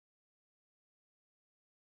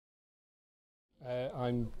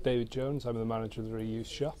I'm David Jones, I'm the manager of the reuse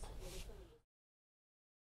shop.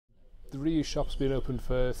 The reuse shop's been open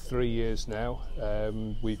for 3 years now.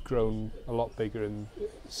 We've grown a lot bigger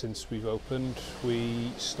since we've opened.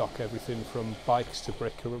 We stock everything from bikes to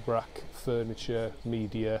bric-a-brac, furniture,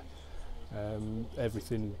 media,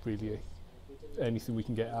 everything really, anything we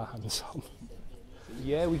can get our hands on.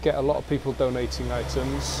 Yeah, we get a lot of people donating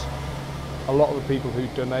items. A lot of the people who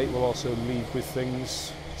donate will also leave with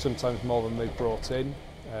things, sometimes more than they've brought in.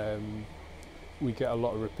 We get a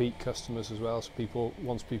lot of repeat customers as well, so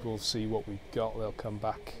once people see what we've got, they'll come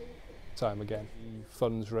back time again. The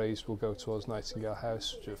funds raised will go towards Nightingale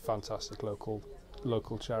House, which is a fantastic local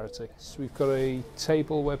charity. So we've got a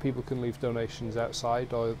table where people can leave donations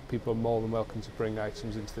outside, or people are more than welcome to bring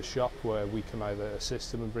items into the shop where we can either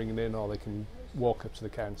assist them and bring it in, or they can walk up to the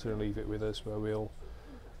counter and leave it with us where we'll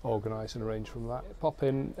organise and arrange from that. Pop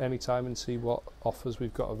in any time and see what offers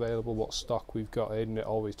we've got available, what stock we've got in. It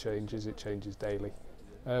always changes, it changes daily.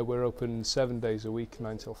 We're open 7 days a week,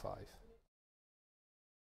 9 till 5.